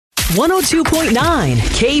102.9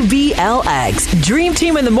 KBLX. Dream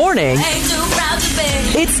Team in the morning.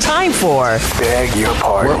 It's time for Beg Your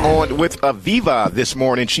Pardon. We're on with Aviva this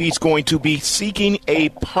morning. She's going to be seeking a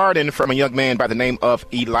pardon from a young man by the name of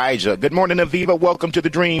Elijah. Good morning, Aviva. Welcome to the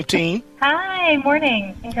Dream Team. Hi,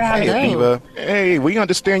 morning. Thanks for having me. Aviva. Hey, we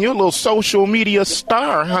understand you're a little social media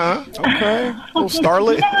star, huh? Okay. A little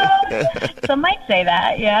starlet. Some might say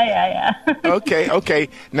that. Yeah. Okay.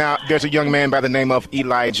 Now, there's a young man by the name of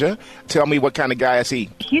Elijah. Tell me, what kind of guy is he?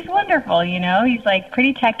 He's wonderful, He's like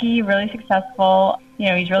pretty techie, really successful.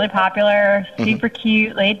 He's really popular, super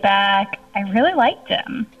cute, laid back. I really liked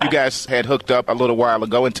him. You guys had hooked up a little while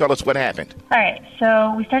ago, and tell us what happened. All right,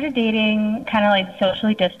 so we started dating kind of like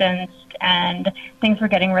socially distanced, and things were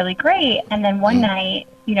getting really great. And then one night,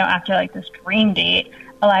 after like this dream date,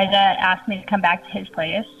 Elijah asked me to come back to his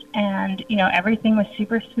place. And, everything was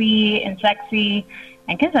super sweet and sexy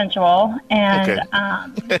and consensual. And,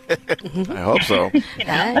 okay. I hope so.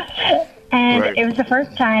 And right. It was the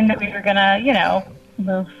first time that we were going to,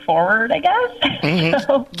 move forward, I guess.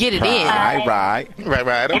 So, get it in. Right.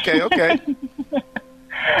 Okay.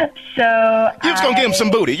 So you just going to give him some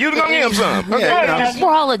booty. You going to give him some. Okay.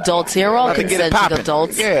 We're all adults here. We're all consenting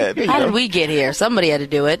adults. Yeah, how did we get here? Somebody had to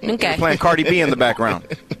do it. Okay. We're playing Cardi B in the background.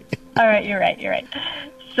 All right, you're right.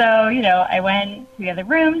 So, I went to the other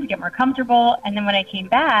room to get more comfortable, and then when I came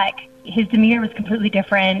back, his demeanor was completely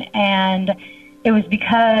different, and it was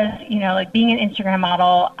because, being an Instagram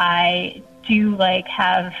model, I do,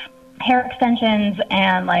 have hair extensions,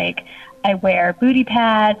 and, I wear booty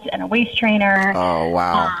pads and a waist trainer. Oh,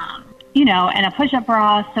 wow. And a push-up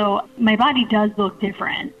bra, so my body does look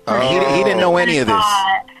different. He didn't know any of this.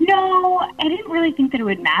 No, I didn't really think that it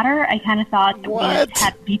would matter. I kind of thought that we had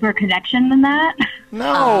a deeper connection than that.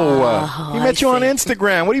 No. He met you on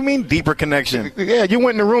Instagram. What do you mean deeper connection? Yeah, you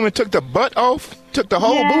went in the room and took the butt off, took the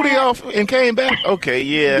whole booty off, and came back? Okay,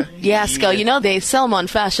 yeah. Yasko, they sell them on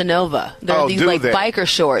Fashion Nova. They're these biker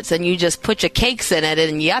shorts, and you just put your cakes in it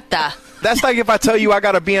and yatta. That's like if I tell you I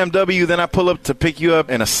got a BMW, then I pull up to pick you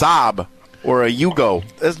up in a Saab or a Yugo.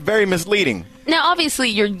 That's very misleading. Now, obviously,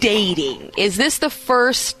 you're dating. Is this the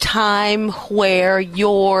first time where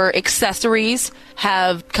your accessories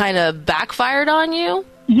have kind of backfired on you?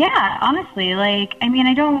 Yeah, honestly. I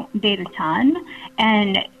don't date a ton,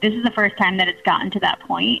 and this is the first time that it's gotten to that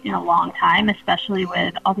point in a long time, especially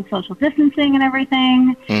with all the social distancing and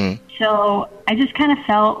everything. So I just kind of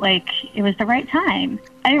felt like it was the right time.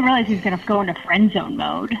 I didn't realize he was going to go into friend zone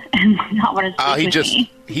mode and not want to speak with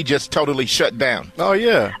me. He just totally shut down. Oh,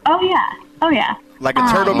 yeah. Oh, yeah. Like a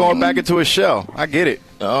turtle going back into a shell. I get it.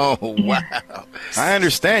 Oh, wow. I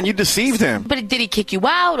understand. You deceived him. But did he kick you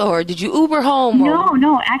out, or did you Uber home?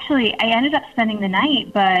 No. Actually, I ended up spending the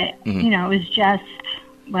night, but, it was just,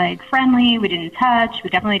 friendly. We didn't touch. We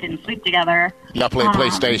definitely didn't sleep together. Y'all played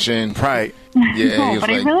PlayStation. Right. Yeah, but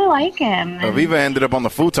I really like him. Aviva ended up on the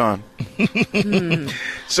futon.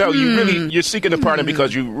 So you're seeking a pardon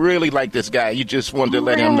because you really like this guy. You just wanted to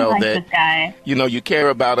let him know that this guy. You care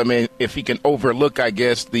about him, and if he can overlook, I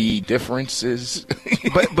guess, the differences.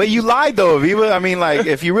 but you lied though, Aviva. I mean,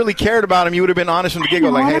 if you really cared about him, you would have been honest from the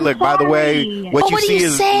get-go. Hey, look, by the way, what you see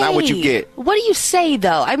is not what you get. What do you say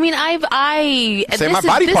though? I mean, my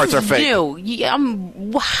body parts are fake.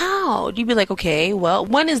 How? You'd be like, okay, well,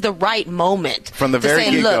 when is the right moment from the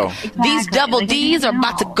very get-go? Look, these double D's are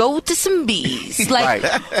about to go to some B's. Right.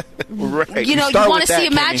 You want to see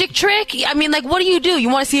a magic trick? I mean, what do? You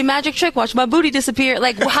want to see a magic trick? Watch my booty disappear.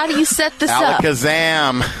 How do you set this up?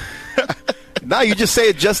 Alakazam. No, you just say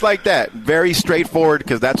it just like that. Very straightforward,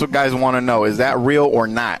 because that's what guys want to know. Is that real or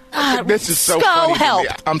not? This is so funny to me.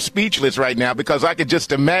 I'm speechless right now because I could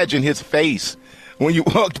just imagine his face when you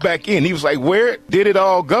walked back in. He was like, where did it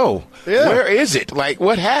all go? Yeah. Where is it?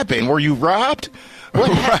 What happened? Were you robbed? What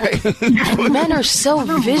happened? Men are so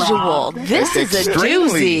visual. This is a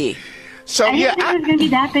doozy. So I didn't think it was going to be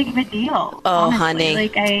that big of a deal. Oh, honestly.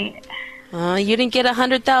 honey. You didn't get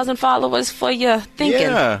 100,000 followers for your thinking.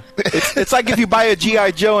 Yeah. It's like if you buy a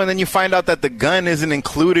G.I. Joe and then you find out that the gun isn't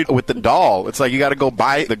included with the doll. It's like you got to go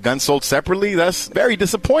buy the gun sold separately. That's very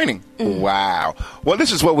disappointing. Wow. Well,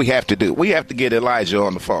 this is what we have to do. We have to get Elijah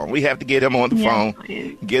on the phone. We have to get him on the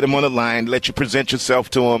phone, get him on the line, let you present yourself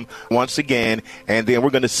to him once again, and then we're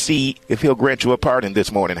going to see if he'll grant you a pardon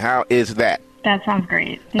this morning. How is that? That sounds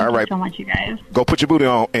great. Thank you so much, you guys. Go put your booty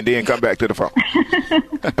on and then come back to the phone.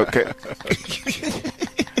 Okay.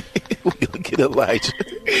 We'll get Elijah.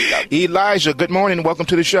 Elijah, good morning. Welcome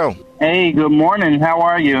to the show. Hey, good morning. How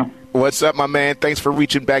are you? What's up, my man? Thanks for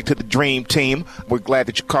reaching back to the Dream Team. We're glad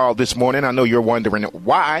that you called this morning. I know you're wondering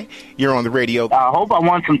why you're on the radio. I hope I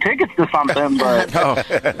won some tickets to something, but...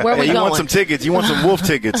 Where we you going? want some tickets. You want some Wolf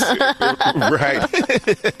tickets. Right.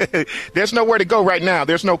 There's nowhere to go right now.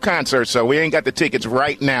 There's no concert, so we ain't got the tickets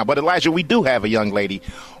right now. But, Elijah, we do have a young lady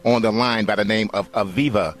on the line by the name of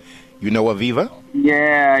Aviva. You know Aviva?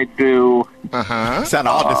 Yeah, I do. Uh-huh. Sound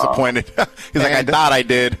all disappointed. He's like, I thought I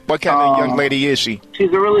did. What kind of young lady is she?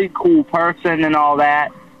 She's a really cool person and all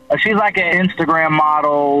that. She's like an Instagram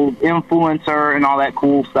model, influencer, and all that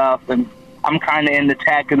cool stuff. And I'm kind of into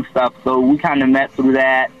tech and stuff, so we kind of met through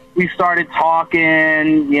that. We started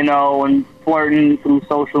talking, you know, and flirting through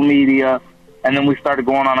social media. And then we started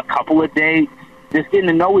going on a couple of dates, just getting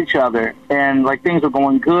to know each other. And, like, things were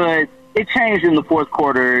going good. It changed in the fourth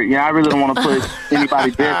quarter. You know, I really don't want to put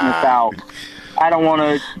anybody's business out. I don't want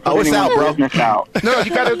to put anyone's business out. No,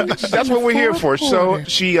 you gotta. That's what we're here for. So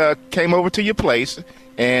she came over to your place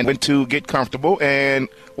and went to get comfortable. And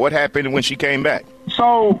what happened when she came back?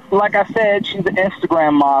 So, like I said, she's an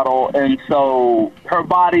Instagram model, and so her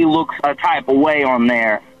body looks a type of way on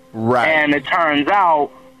there. Right. And it turns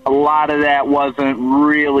out a lot of that wasn't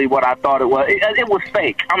really what I thought it was. It was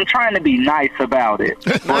fake. I'm trying to be nice about it.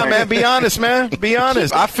 Nah, man, be honest, man. Be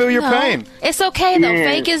honest. I feel your pain. It's okay, though. Yeah.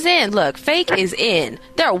 Fake is in. Look, fake is in.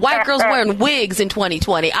 There are white girls wearing wigs in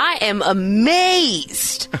 2020. I am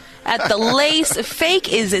amazed at the lace.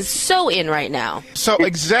 Fake is so in right now. So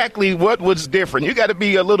exactly what was different? You got to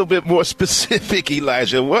be a little bit more specific,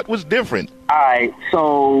 Elijah. What was different? All right,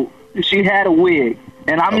 so she had a wig,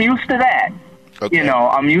 and I'm used to that. Okay. You know,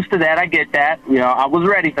 I'm used to that. I get that. You know, I was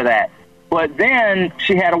ready for that. But then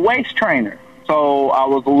she had a waist trainer. So I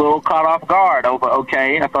was a little caught off guard. I was like,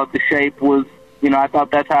 okay, I thought the shape was, you know, I thought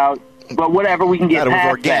that's how, but whatever, we can get That past it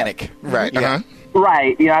was organic. that. Right. Yeah. Uh-huh.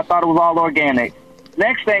 Right. Yeah, I thought it was all organic.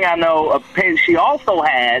 Next thing I know, she also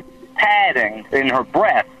had padding in her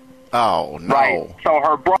breast. Oh, no. Right. So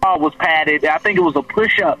her bra was padded. I think it was a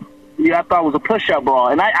push-up. Yeah, I thought it was a push-up bra,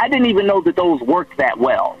 and I didn't even know that those worked that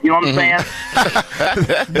well. You know what I'm saying?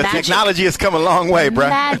 The technology has come a long way, bro.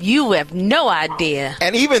 You have no idea.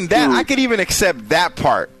 And even that, I could even accept that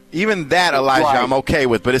part. Even that, Elijah, Right. I'm okay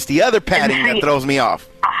with. But it's the other padding that throws me off.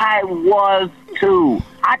 I was, too.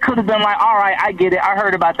 I could have been like, all right, I get it. I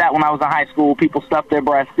heard about that when I was in high school. People stuffed their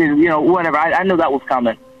breasts, you know, whatever. I knew that was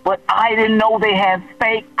coming. But I didn't know they had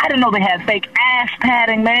fake ass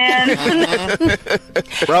padding, man.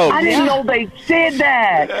 Bro, I didn't know they did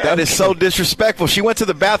that. that is so disrespectful. She went to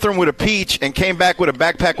the bathroom with a peach and came back with a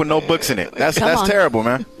backpack with no books in it. That's on. terrible,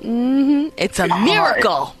 man. It's a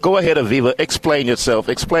miracle. Go ahead, Aviva. Explain yourself.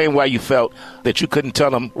 Explain why you felt that you couldn't tell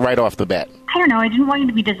them right off the bat. I don't know. I didn't want you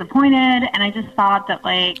to be disappointed, and I just thought that,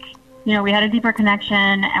 like, you know, we had a deeper connection,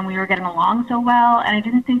 and we were getting along so well, and I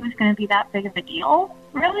didn't think it was going to be that big of a deal,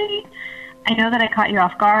 really. I know that I caught you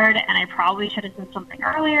off guard, and I probably should have said something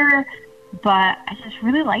earlier, but I just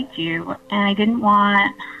really liked you, and I didn't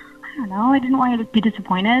want you to be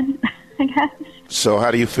disappointed, I guess. So how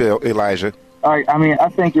do you feel, Elijah? I mean, I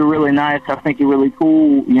think you're really nice. I think you're really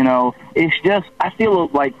cool, you know. It's just, I feel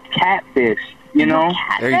like catfish, you know?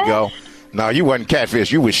 There you go. No, you wasn't catfish.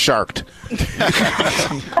 You was sharked.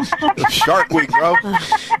 Shark Week, bro.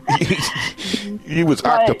 You was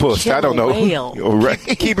octopus. I don't know. Whale. Right.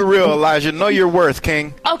 Keep it real, Elijah. Know your worth,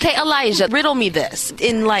 King. Okay, Elijah, riddle me this.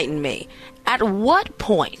 Enlighten me. At what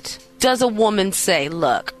point does a woman say,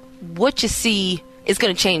 look, what you see is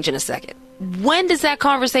going to change in a second? When does that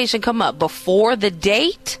conversation come up? Before the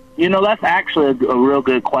date? You know, that's actually a real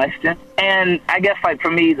good question. And I guess, like,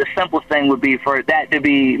 for me, the simplest thing would be for that to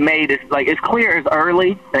be made as clear as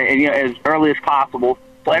early, you know, as early as possible,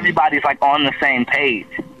 so everybody's, like, on the same page.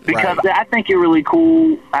 Because I think you're really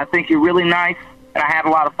cool. I think you're really nice. And I had a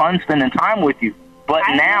lot of fun spending time with you. But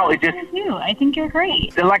now it just... I think you're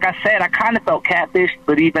great. Like I said, I kind of felt catfish,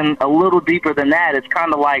 but even a little deeper than that, it's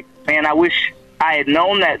kind of like, man, I wish I had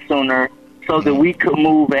known that sooner so that we could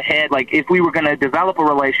move ahead. Like, if we were going to develop a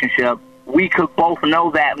relationship, we could both know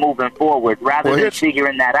that moving forward rather than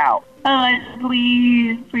figuring that out. Oh,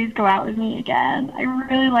 please go out with me again. I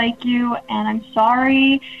really like you, and I'm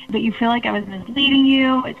sorry that you feel like I was misleading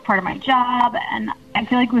you. It's part of my job, and I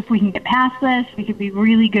feel like if we can get past this, we could be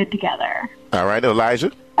really good together. All right,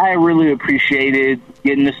 Elijah. I really appreciated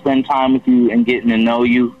getting to spend time with you and getting to know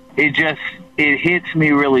you. It hits me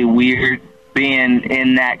really weird being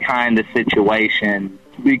in that kind of situation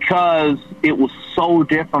because it was so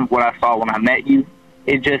different what I saw when I met you.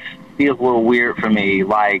 It just feels a little weird for me.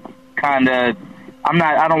 Like, kind of,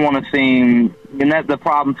 I don't want to seem, and that's the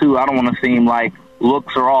problem too, I don't want to seem like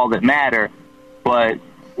looks are all that matter, but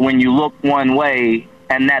when you look one way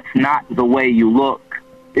and that's not the way you look,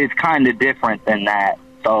 it's kind of different than that.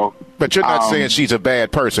 So, but you're not saying she's a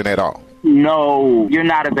bad person at all. No, you're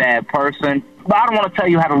not a bad person. But I don't want to tell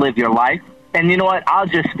you how to live your life. And you know what? I'll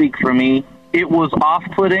just speak for me. It was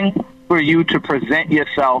off-putting for you to present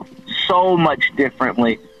yourself so much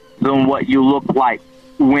differently than what you look like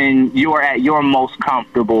when you're at your most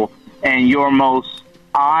comfortable and your most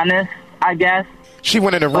honest, I guess. She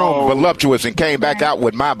went in the room voluptuous and came back out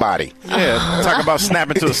with my body. Yeah, talk about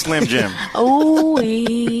snapping to a Slim Jim. Oh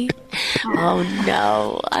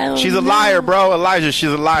no! She's a liar, bro. Elijah,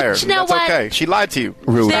 she's a liar. You know That's what? okay. She lied to you.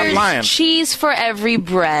 Rude. Stop lying. There's cheese for every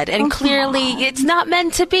bread, and clearly it's not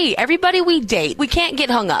meant to be. Everybody we date, we can't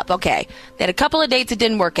get hung up. Okay, they had a couple of dates, it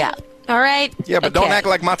didn't work out. All right? Yeah, but don't act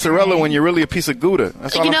like mozzarella when you're really a piece of Gouda.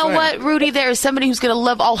 That's all You I'm know saying. what, Rudy? There is somebody who's going to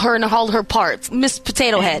love all her parts. Miss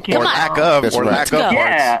Potato Head. Come Or on. lack of. That's Or right. lack of parts.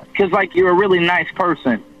 Yeah, because, like, you're a really nice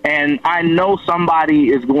person. And I know somebody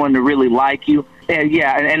is going to really like you. And,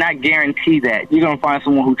 yeah, and I guarantee that. You're going to find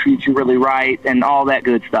someone who treats you really right and all that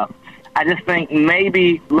good stuff. I just think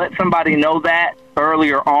maybe let somebody know that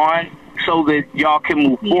earlier on so that y'all can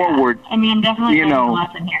move forward. I mean, I'm definitely You getting know. a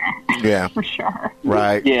lesson here. Yeah. For sure.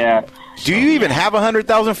 Right. Yeah. Do you even have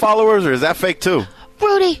 100,000 followers, or is that fake too?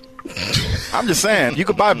 Rudy. I'm just saying. You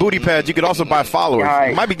could buy booty pads. You could also buy followers. Right.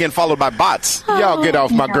 You might be getting followed by bots. Y'all get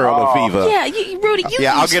off my girl, Aviva. Yeah, Rudy, you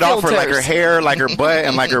Yeah, I'll use get off her like her filters. hair, like her butt,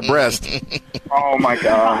 and like her breast. Oh, my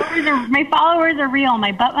God. My followers are real.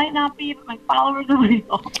 My butt might not be, but my followers are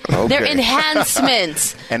real. They're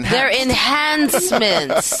enhancements. They're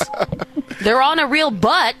enhancements. They're on a real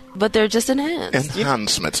butt, but they're just enhanced.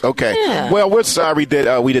 Enhancements. Okay. Yeah. Well, we're sorry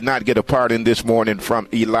that we did not get a part in this morning from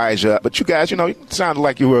Elijah. But you guys, it sounded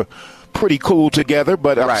like you were pretty cool together,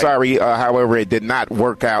 but I'm Right. sorry, however, it did not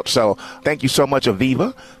work out. So thank you so much,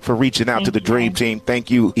 Aviva, for reaching out to the Dream Team.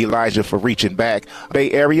 Thank you, Elijah, for reaching back.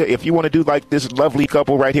 Bay Area, if you want to do like this lovely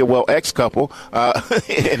couple right here, well, ex-couple,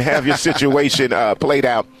 and have your situation played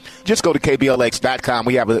out, just go to KBLX.com.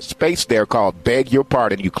 We have a space there called Beg Your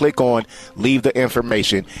Pardon. You click on, leave the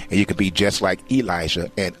information, and you can be just like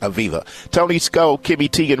Elijah and Aviva. Tony Skull,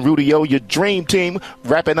 Kimmy T, and Rudy O, your Dream Team,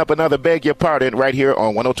 wrapping up another Beg Your Pardon right here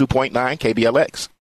on 102.9 KBLX.